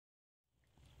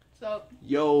So.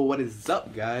 Yo, what is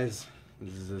up, guys?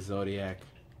 This is the Zodiac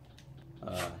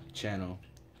channel.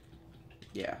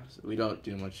 Yeah, so we don't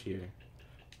do much here,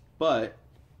 but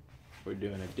we're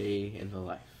doing a day in the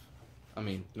life. I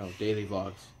mean, no, daily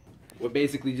vlogs. We're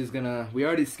basically just gonna, we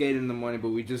already skated in the morning, but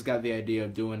we just got the idea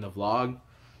of doing the vlog.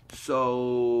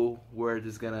 So we're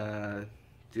just gonna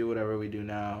do whatever we do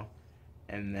now,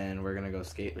 and then we're gonna go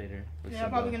skate later. Yeah,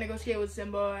 I'm probably gonna go skate with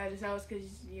Simba at his house because,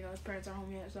 you know, his parents aren't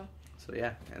home yet, so. So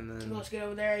yeah, and then we'll skate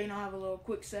over there, you know, have a little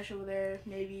quick session over there,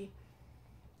 maybe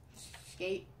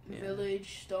skate,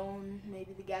 village, stone,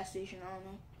 maybe the gas station, I don't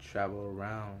know. Travel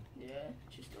around. Yeah,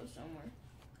 just go somewhere.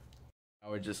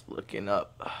 Now we're just looking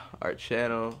up our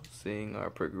channel, seeing our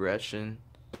progression.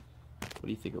 What do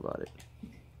you think about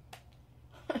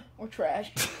it? We're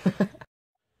trash.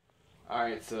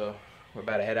 Alright, so we're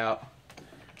about to head out,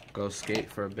 go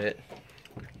skate for a bit.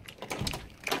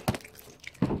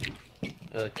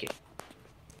 Okay.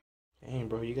 Dang,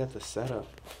 bro, you got the setup.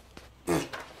 It's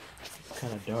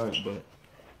kind of dark, but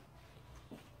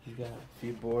he's got a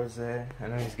few boards there. I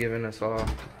know he's giving us all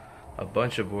a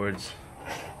bunch of boards.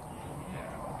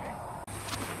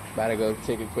 About to go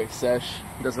take a quick sesh.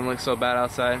 Doesn't look so bad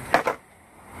outside.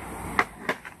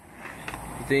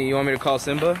 You think you want me to call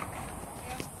Simba?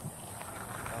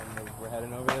 Yeah. We're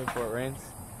heading over there before it rains.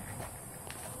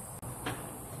 I'm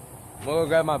gonna go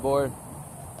grab my board.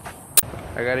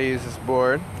 I gotta use this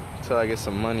board until I get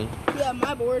some money. Yeah,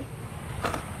 my board.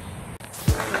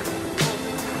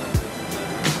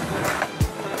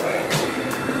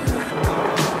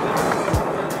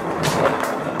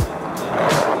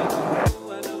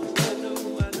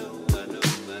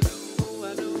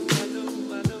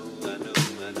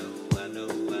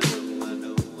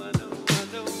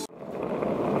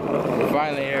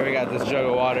 Finally here we got this jug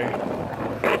of water.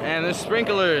 And the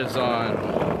sprinkler's on.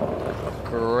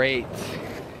 Great.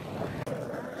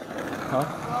 Huh?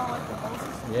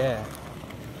 Yeah.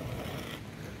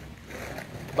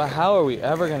 But how are we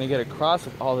ever gonna get across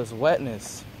with all this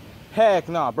wetness? Heck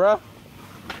nah, bruh.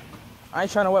 I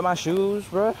ain't trying to wet my shoes,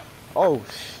 bruh. Oh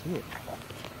shit.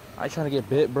 I ain't trying to get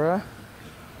bit, bruh.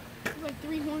 There's like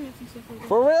 3 hornets and stuff like that.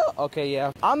 For real? Okay,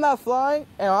 yeah. I'm not flying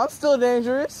and I'm still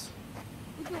dangerous.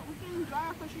 We can dry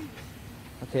off our shoes.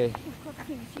 Okay.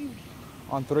 It's huge.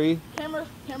 On 3. Camera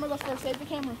goes first. Save the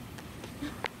camera.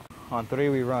 On 3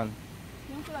 we run.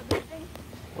 You want to that big thing?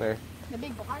 Where? The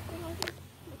big black thing right there?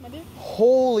 With my dick?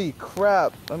 Holy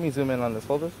crap. Let me zoom in on this.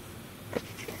 Hold this.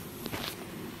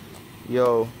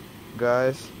 Yo,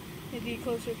 guys. Maybe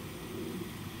closer.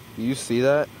 Do you see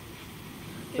that?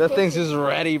 That thing's just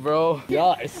ready, bro.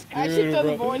 Y'all are screwed, I should throw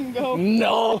bro. the board and go.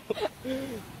 No.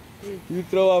 You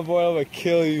throw my board, I'm gonna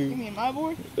kill you. You mean my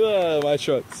board? My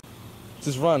trucks.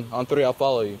 Just run. On 3, I'll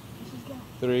follow you.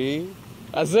 3.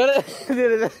 I said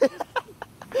it.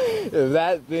 If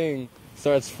that thing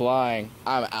starts flying,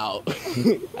 I'm out.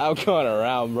 I'm going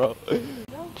around, bro.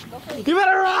 No, go first. You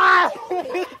better run!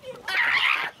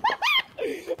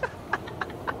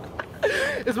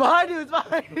 It's behind you, it's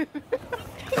behind you.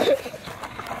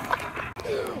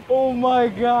 Oh my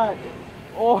god.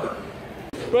 Oh.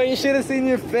 Bro, you should have seen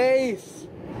your face.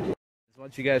 I just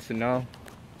want you guys to know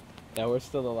that we're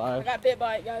still I alive. got bit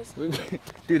by it, guys.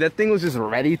 Dude, that thing was just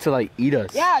ready to like eat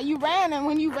us. Yeah, you ran, and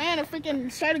when you ran, it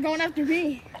freaking started going after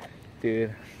me.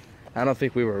 Dude, I don't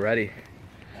think we were ready.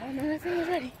 Oh no, that thing was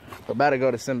ready. We're about to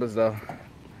go to Simba's though.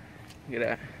 Look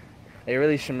at that. They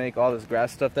really should make all this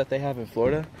grass stuff that they have in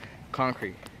Florida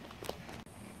concrete.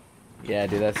 Yeah,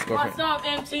 dude, that's What's up,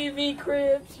 MTV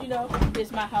Cribs? You know,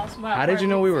 it's my house. How did you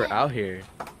know we were out here?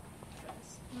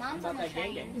 Mom's on the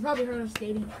train. You probably heard us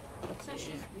skating. So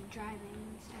she's driving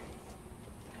and stuff.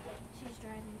 She's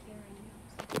driving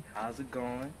here How's it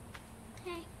going?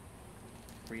 Hey.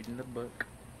 Reading the book.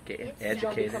 Getting It's You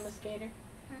gonna educated. become a skater?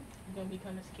 Huh? You gonna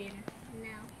become a skater?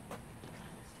 No.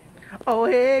 Oh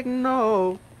heck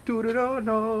no.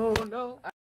 No.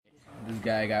 This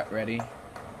guy got ready.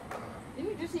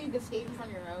 Didn't you just say you could skate in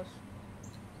front of your house?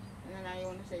 And then now you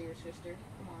want to say your sister?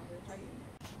 Come on, bro.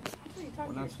 You're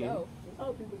talking to yourself.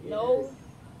 No.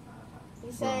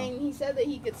 He's saying, he said that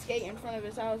he could skate in front of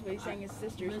his house, but he's saying his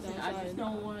sister's Listen, still I inside. just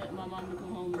don't want my mom to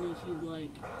come home and then she's like,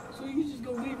 so you just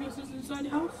go leave your sister inside the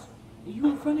house? Are you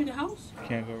in front of the house?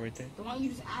 Can't go right there. So why don't you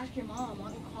just ask your mom? Why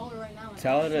don't you call her right now?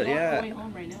 Tell her to, She's on her way yeah.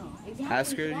 home right now. Exactly.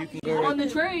 Ask her if you can go You're right on the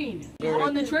train. Go You're right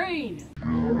on the train.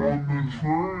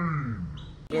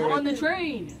 You're on the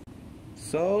train.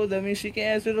 So that means she can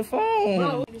answer the phone.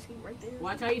 Bro, Just keep right there.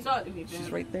 watch how you talk to me, fam. She's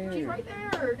right there. She's right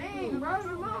there. Dang, bro,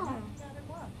 your mom.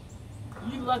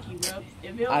 You lucky, bro.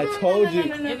 If your- I told you.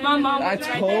 If my mom I was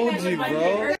right told there, you, my bro.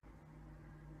 nigga.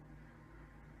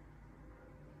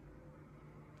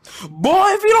 Boy,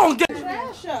 if you don't get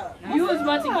Trash up. You was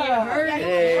about to get hurt. Yeah,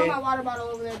 Hey. he threw my water bottle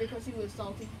over there because he was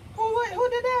salty. Who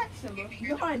did that? Simba.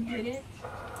 No, I didn't.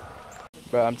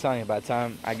 Bro, I'm telling you, by the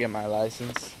time I get my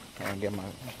license and get my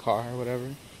car or whatever,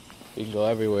 we can go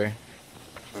everywhere.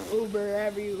 Uber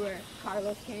everywhere.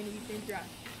 Carlos can't even drive.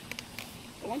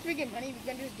 But once we get money,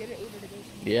 we can just get an Uber to go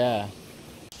somewhere. Yeah.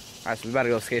 Alright, so we about to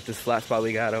go skate this flat spot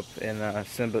we got up in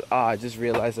Simba. Oh, I just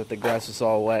realized that the grass is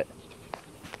all wet.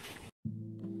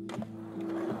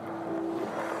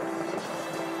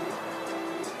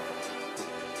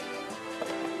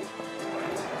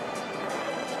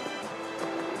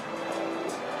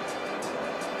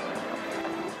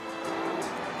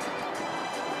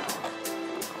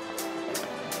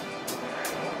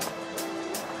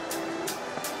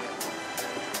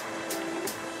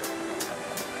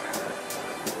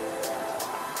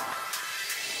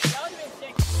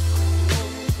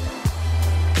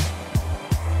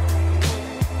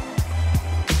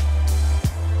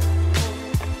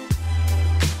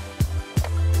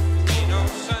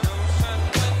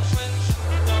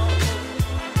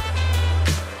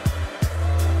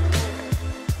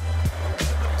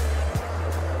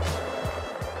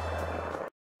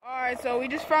 Alright, so we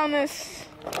just found this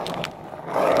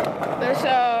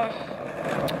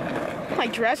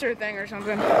like dresser thing or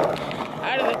something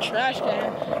out of the trash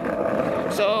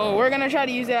can. So we're gonna try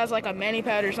to use it as like a mani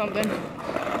pad or something.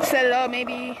 Set it up,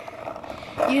 maybe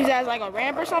use it as like a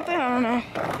ramp or something. I don't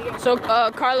know. So,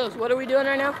 Carlos, what are we doing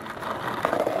right now?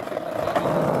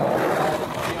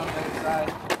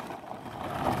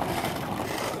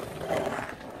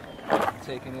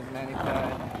 Taking his mani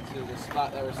pad to the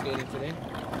spot that we're skating today.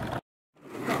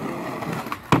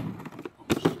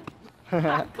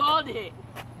 I called it.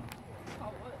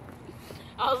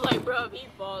 I was like, bro, if he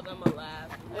falls, I'ma laugh.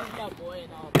 That's my boy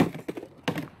and all.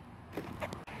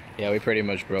 Yeah, we pretty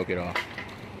much broke it off.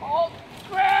 Oh,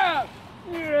 crap!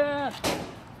 Yeah.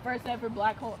 First ever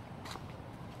black hole.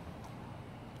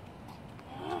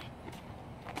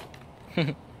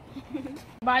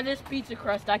 By this pizza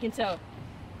crust, I can tell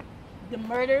the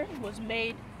murder was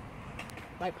made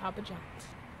by Papa John's.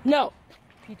 No,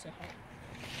 Pizza Hut.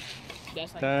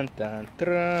 That's like Dun, dun, dun.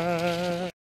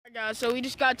 Alright guys, so we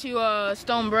just got to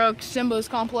Stonebrook, Simba's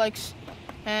complex,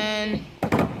 and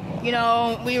you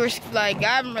know, we were like,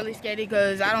 I haven't really skated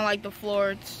because I don't like the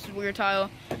floor, it's weird tile,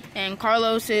 and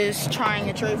Carlos is trying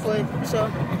a tray flip,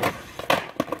 so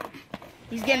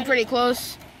he's getting pretty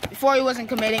close. Before he wasn't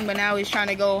committing, but now he's trying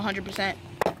to go 100%,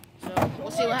 so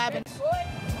we'll see what happens.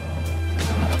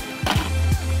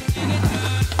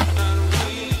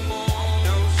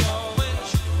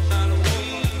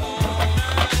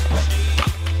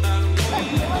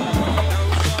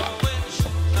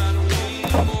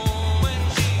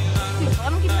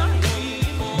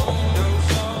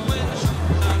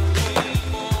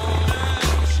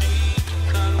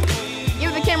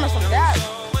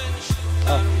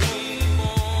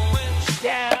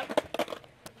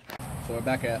 So we're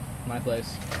back at my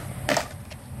place.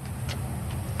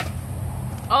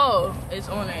 oh, it's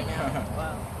on right now.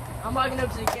 Wow. I'm walking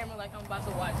up to the camera like I'm about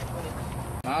to watch footage.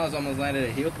 Miles almost landed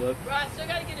a heel flip. Bro, I still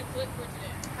gotta get a flip for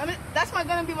today. I mean, that's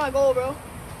gonna be my goal, bro.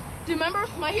 Do you remember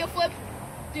my heel flip?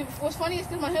 Dude, what's funny is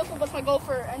because my heel flip was my goal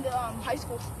for end of high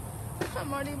school.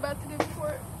 I'm already about to do it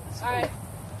before school. Alright.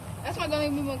 That's gonna be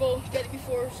my goal, get it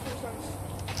before school starts.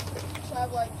 So I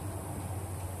have like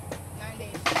 9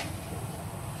 days.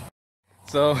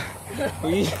 So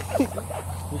we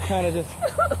kind of just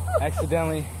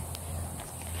accidentally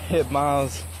hit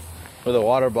Miles with a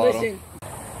water bottle. Listen.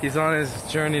 He's on his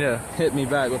journey to hit me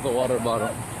back with a water bottle.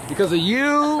 Because of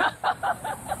you!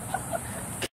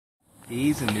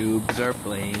 These noobs are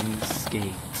playing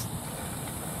skates.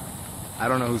 I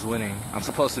don't know who's winning. I'm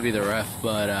supposed to be the ref,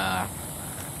 but yeah,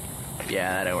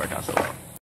 that didn't work out so well.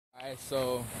 Alright,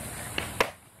 so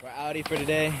we're outie for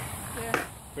today. Yeah.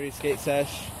 Pretty skate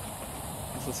sesh.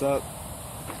 That's what's up.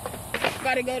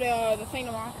 Gotta go to the thing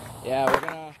tomorrow.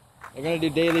 Yeah, we're gonna do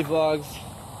daily vlogs.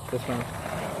 This one.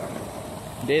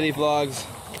 Daily vlogs.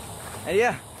 And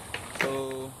yeah.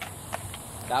 So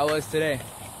that was today.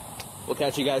 We'll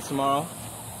catch you guys tomorrow.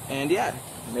 And yeah,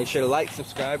 make sure to like,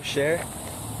 subscribe, share.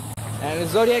 And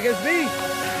it's Zodiac SB.